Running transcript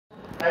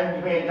I am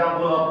giving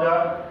example of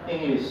the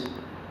English.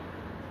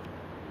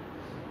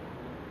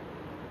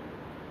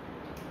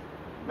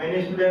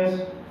 Many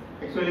students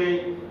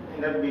actually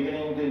in the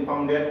beginning they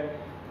informed that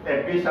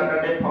every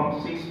Saturday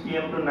from 6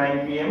 p.m. to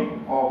 9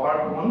 p.m. over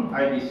phone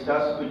I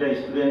discuss with the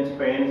students,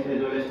 parents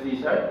as well as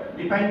teacher.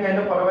 Different kind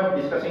of what I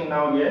am discussing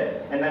now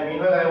here. And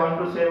meanwhile I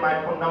want to say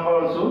my phone number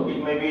also.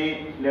 It may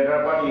be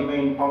later part you may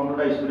inform to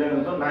the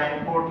student also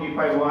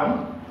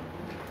 94351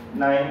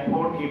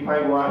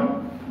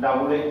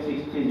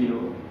 8860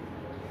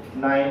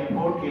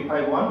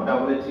 94351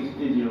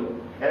 8860.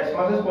 As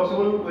much as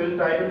possible we will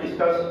try to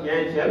discuss here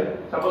itself.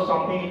 Suppose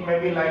something it may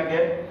be like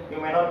that you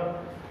may not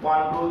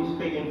want to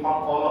speak,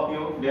 inform all of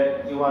you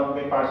that you want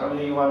me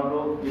personally, you want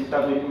to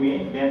discuss with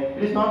me, then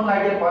it is not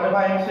like that whatever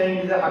I am saying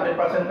is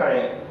 100%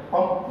 correct.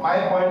 From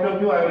my point of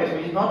view, I will say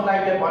it is not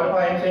like that whatever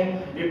I am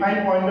saying,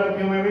 defined point of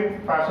view may be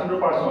person to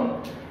person.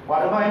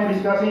 Whatever I am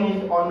discussing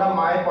is on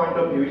my point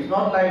of view. It is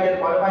not like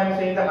that whatever I am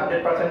saying is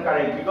 100%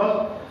 correct,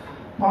 because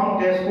from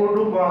Tezpur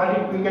to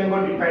Guwahati we can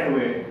go different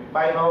way.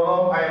 By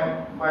Nagaon,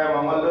 by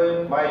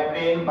Mangalore, by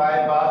train,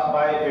 by bus,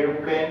 by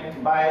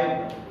airplane,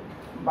 by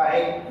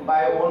bike,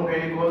 by own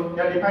vehicle.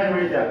 There are different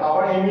ways there.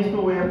 Our aim is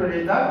to we have to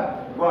reach the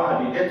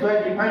Guwahati. That's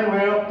why different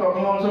way of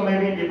talking also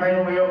maybe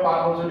different way of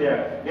path also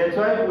there. That's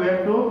why we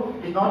have to.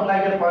 It's not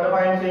like that whatever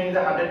I am saying is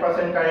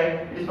 100%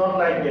 correct. It's not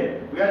like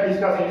that. We are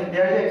discussing.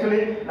 There is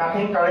actually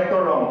nothing correct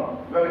or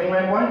wrong. You are getting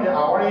my point?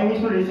 Our aim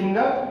is to reaching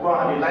the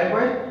Guwahati.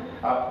 Likewise,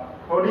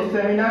 for this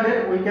seminar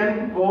that we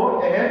can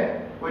go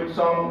ahead with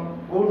some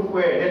good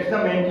way. That's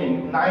the main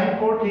thing.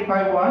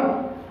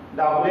 94351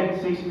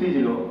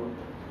 8860.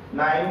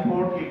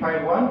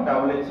 94351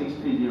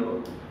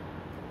 8860.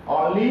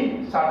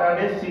 Only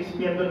Saturday 6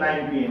 p.m. to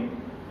 9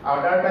 p.m.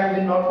 Other times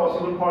is not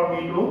possible for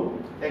me to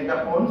take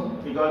the phones,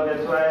 because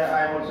that's why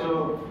I am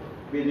also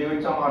busy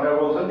with some other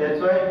also.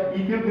 That's why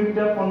if you give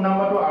the phone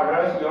number to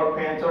others, your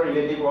friends or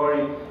relative or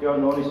your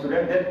known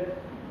student, that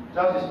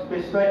just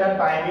specify the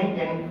timing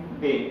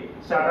and day.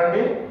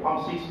 Saturday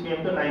from 6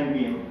 p.m. to 9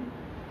 p.m.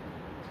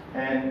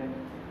 And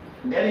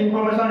that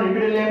information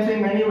repeatedly I am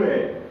saying many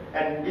ways.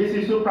 And this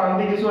issue,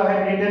 Prantik issue, I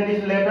have written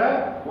this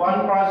letter.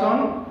 One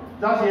person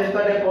just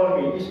yesterday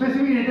called me,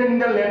 specifically written in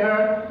the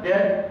letter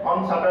that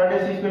on Saturday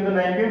 6 p.m. to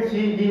 9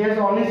 p.m. he has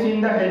only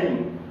seen the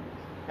heading.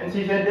 And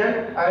she said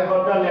that I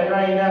got the letter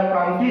in a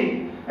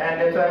Prantik, and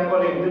that's why I am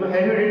calling.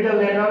 Have you read the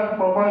letter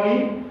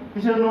properly? He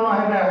said, no,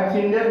 I have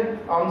seen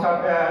that on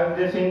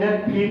they seen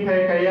that free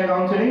career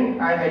counseling.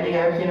 I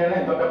have seen and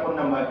I got the phone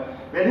number.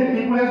 Wherein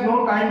people has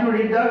no time to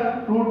read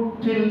the two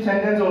till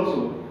sentence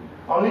also.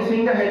 Only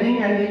seeing the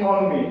heading and he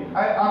called me.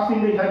 I asked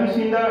him, have you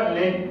seen the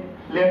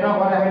letter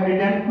what I have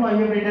written? No, I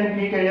have written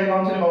free career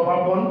counseling over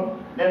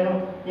phone.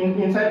 Then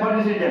inside what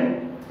is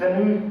written?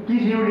 Then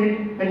please you read.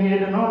 And he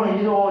said, no, it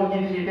is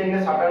written the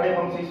Saturday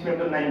from 6 p.m.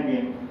 to 9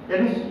 p.m. That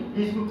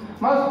is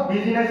much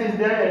busyness is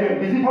there.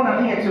 Busy for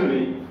nothing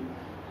actually.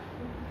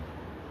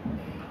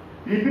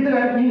 Repeat the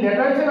letter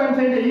itself, I am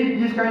saying that if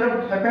this kind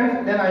of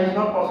happens, then it is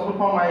not possible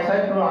from my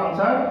side to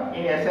answer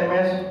in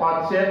SMS,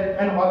 WhatsApp,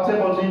 and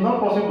WhatsApp also is not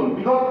possible.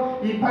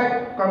 Because if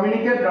I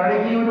communicate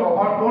directly with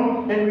over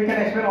phone, then we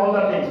can explain all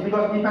the things.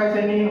 Because if I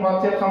sending in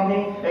WhatsApp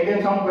something,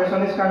 again some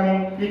question is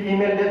coming, if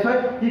email, that's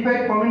why if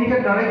I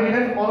communicate directly,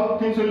 then all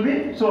things will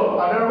be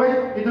solved.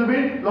 Otherwise, it will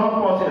be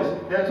long process.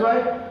 That's why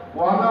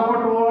 1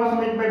 hour, 2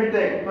 hours it may be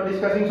take for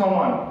discussing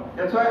someone.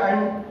 That's why I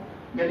am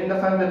getting the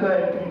sense that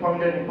I am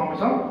informing that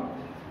information.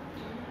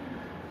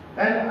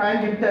 And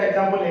I give the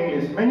example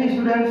English. Many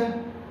students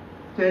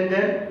say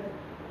that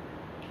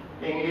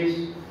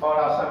English or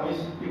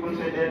Assamese, people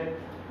say that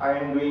I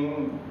am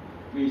doing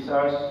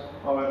research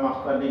or a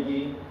master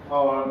degree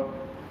or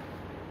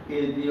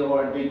PhD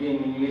or degree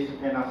in English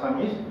and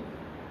Assamese,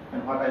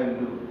 and what I will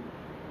do.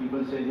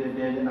 People say that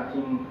there is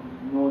nothing,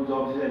 no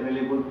jobs is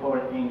available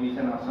for English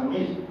and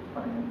Assamese.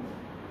 What I will do.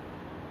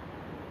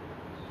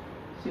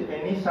 See,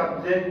 any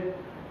subject,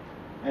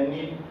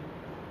 any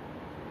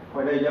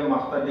whether you have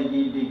master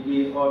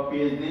degree or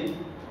PhD,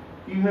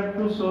 you have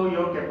to show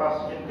your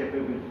capacity and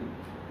capability.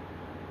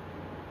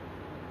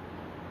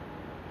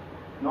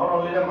 Not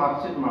only the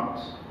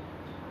marks,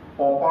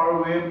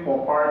 proper way,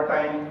 proper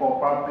time,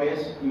 proper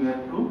place, you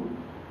have to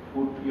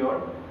put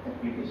your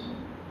application.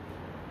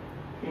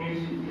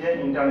 English is an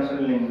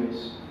international language.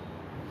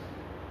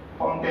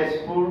 From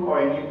Tezpur or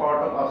any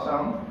part of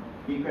Assam,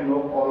 you can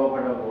work all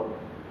over the world.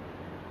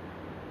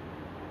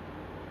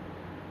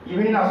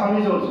 Even in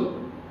Assamese also.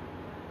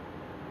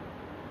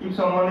 If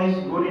someone is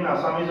good in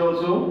Assamese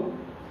also,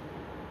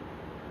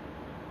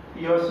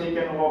 he or she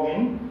can work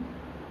in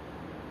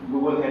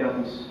Google head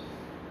office.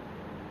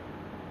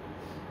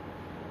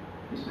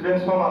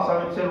 Students from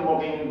Assam itself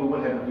working in Google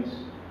head office.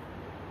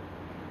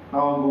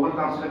 Now Google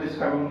Translate is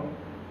coming.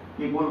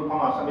 People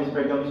from Assamese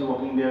background is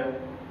working there.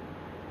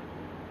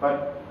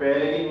 But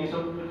parallelly English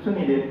also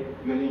needed,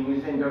 because English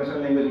is an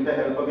international language. With the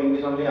help of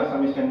English only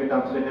Assamese can be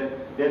translated.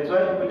 That's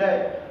why with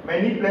the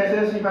many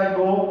places, if I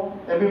go,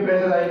 every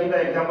places I give the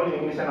example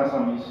English and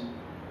Assamese.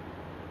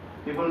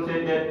 People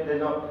say that there's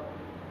no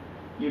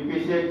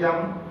UPSC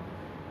exam,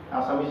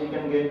 Assamese you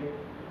can get.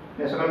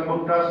 National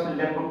Book Trust,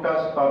 Children Book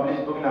Trust, publish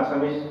book in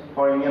Assamese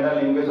or any other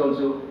language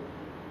also.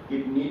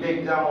 If need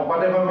exam or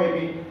whatever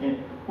maybe,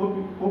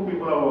 who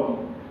people are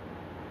working?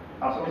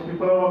 Assamese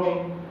people are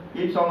working.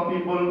 If some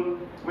people,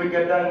 we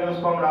get the news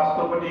from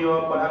Rashtrapati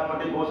or Pradhan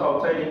Mantri goes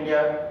outside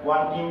India,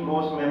 one team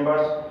goes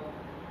members,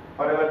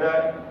 whatever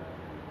that,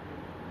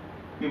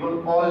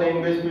 people, all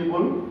language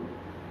people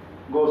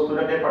goes to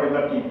that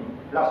particular team.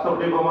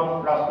 Rashtrapati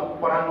Bhavan,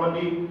 Pradhan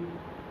Mantri,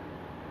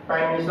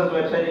 Prime Minister's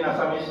website in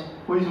Assamese,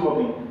 who is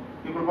working?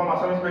 People from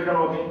Assamese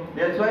background working.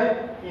 That's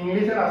why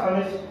English and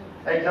Assamese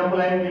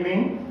example I am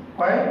giving.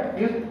 Why?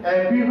 Because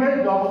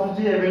everywhere job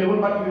opportunity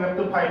available, but you have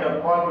to find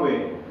out what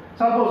way.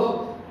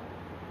 Suppose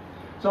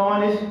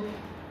someone is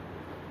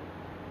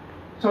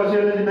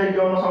sociology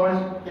background, someone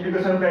is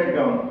education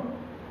background.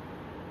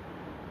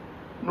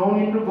 No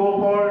need to go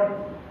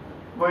for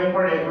going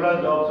for regular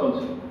jobs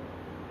also.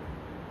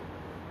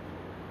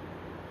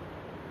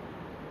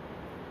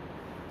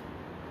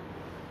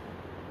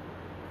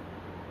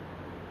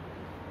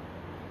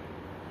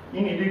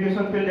 In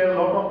education field, there are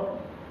a lot of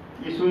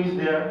issues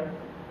there.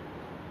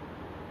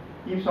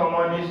 If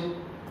someone is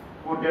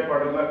good at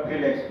particular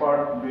field,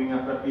 expert doing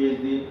after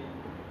PhD,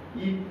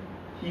 if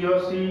he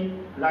or she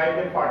write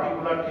a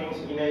particular things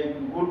in a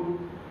good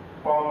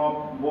form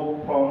of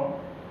book form,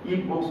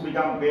 if books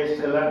become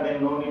bestseller,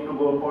 then no need to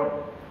go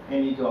for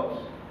any jobs.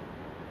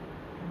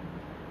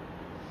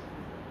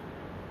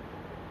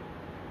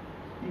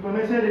 You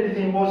may say that it is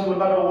impossible,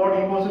 but the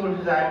word impossible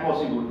is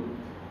impossible.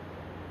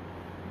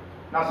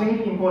 Nothing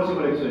is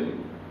impossible actually.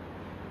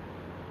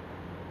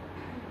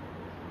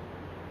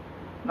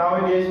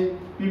 Nowadays,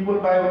 people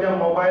buy with their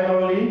mobile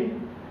only,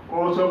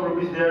 crores of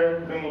rupees they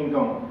are doing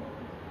income.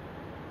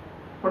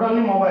 But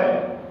only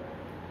mobile.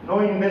 No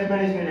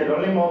investment is needed,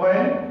 only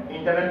mobile,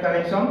 internet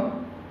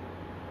connection.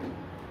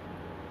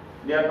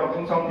 They are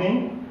talking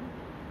something,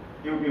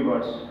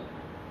 YouTubers.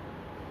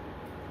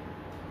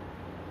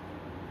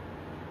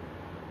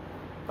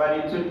 But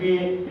it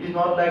is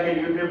not like a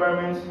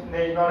YouTuber means,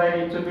 it's not like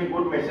it should be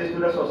good message to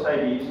the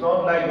society. It's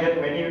not like that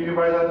many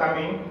YouTubers are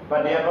coming,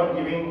 but they are not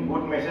giving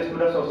good message to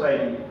the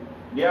society.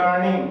 They are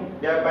earning,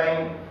 they are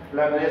buying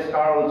luxurious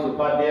car also,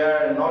 but they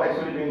are not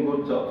actually doing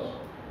good jobs.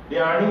 They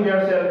are earning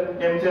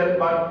themselves,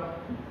 but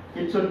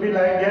it should be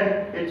like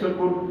that, it should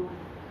go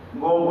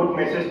good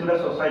message to the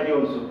society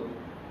also.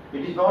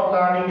 It is not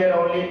learning that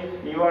only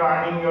you are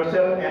earning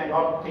yourself and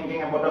not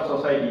thinking about the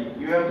society.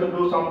 You have to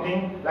do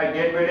something like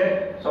that way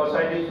that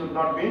society should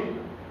not be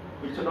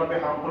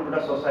harmful to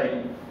the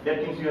society.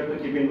 That things you have to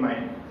keep in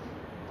mind.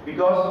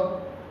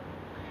 Because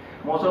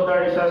most of the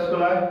research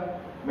scholars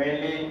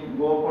mainly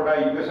go for the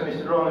education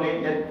student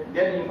only,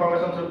 that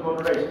information should go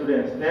to the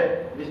students.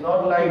 That is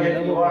not like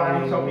that you are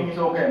earning something is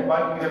okay,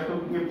 but you have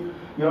to give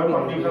your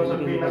contribution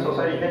should be in the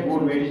society in a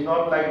good way. It is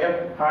not like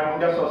that harming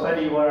the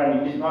society you are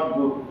earning. It is not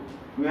good.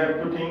 We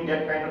have to think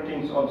that kind of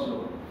things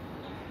also.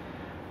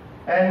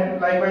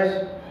 And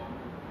likewise,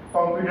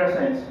 computer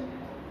science.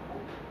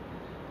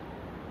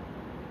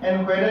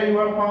 And whether you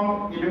are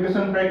from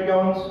education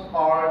backgrounds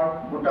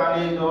or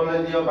botany,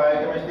 zoology or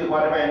biochemistry,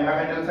 whatever,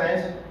 environmental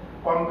science,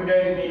 computer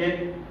is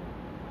needed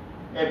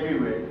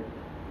everywhere.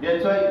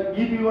 That's why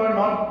if you are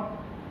not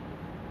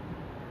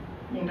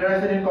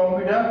interested in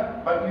computer,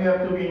 but you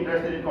have to be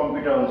interested in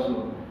computer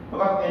also.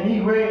 Because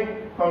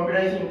anyway, computer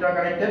is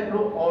interconnected to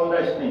all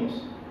these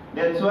things.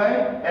 That's why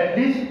at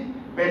least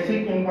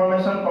basic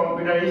information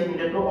computer is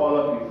needed to all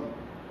of you.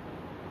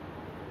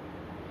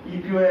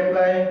 If you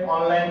apply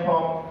online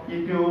form,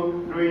 if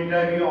you do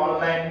interview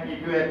online,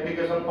 if you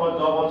application for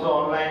job also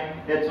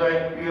online, that's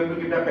why you have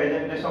to give the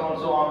presentation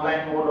also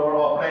online mode or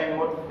offline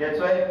mode. That's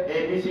why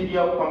ABCD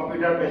of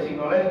computer basic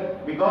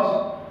knowledge,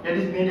 because that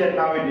is needed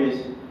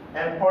nowadays.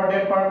 And for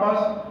that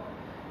purpose,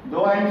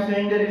 though I am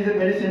saying that it is a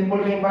very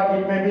simple thing, but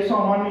it may be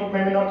someone, it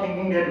may be not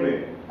thinking that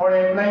way. For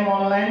applying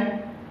online,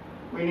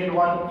 we need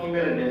one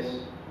email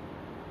address.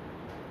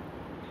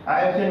 I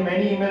have seen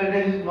many email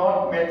addresses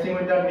not matching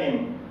with the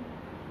name.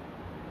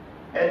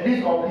 At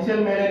least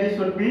official mail address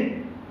should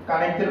be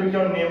connected with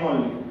your name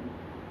only.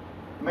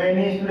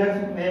 Many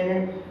students'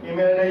 name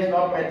email address is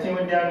not matching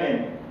with their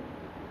name.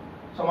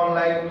 Someone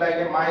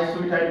like my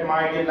sweetheart,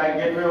 my dear, like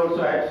that way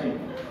also I have seen.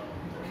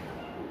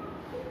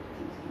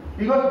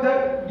 Because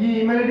the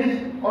email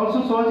address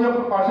also shows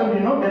your person,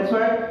 you know. That's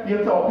why you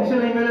have the official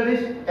email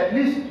address. At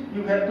least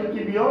you have to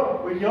keep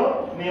with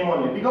your name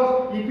only.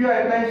 Because if you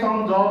are applying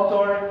some jobs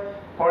or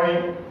for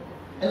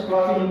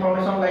exclusive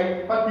information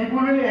like, but people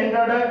will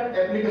enter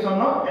the application,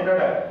 no, enter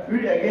that.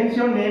 If against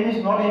your name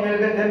is not email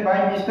address, then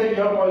by mistake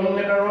your calling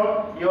letter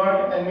or your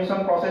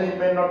admission process it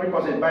may not be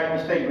processed by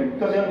mistake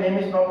because your name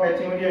is not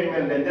matching with your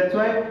email address. That's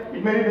why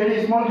it may be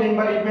very small thing,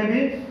 but it may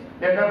be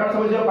data, but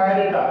suppose your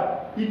biodata.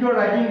 If you are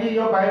writing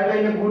your biodata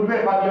in a good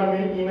way, but your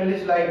email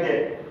is like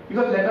that.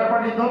 Because letter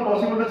part is not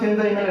possible to change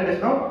the email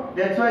address, no?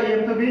 That's why you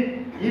have to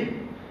be,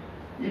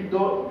 if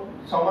though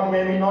someone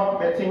may be not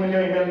matching with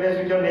your email address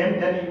with your name,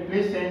 then you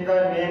please change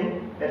the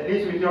name at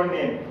least with your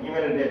name,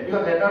 email address.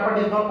 Because letter part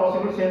is not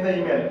possible to send the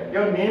email.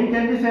 Your name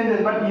can be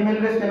sent, but email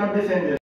address cannot be sent.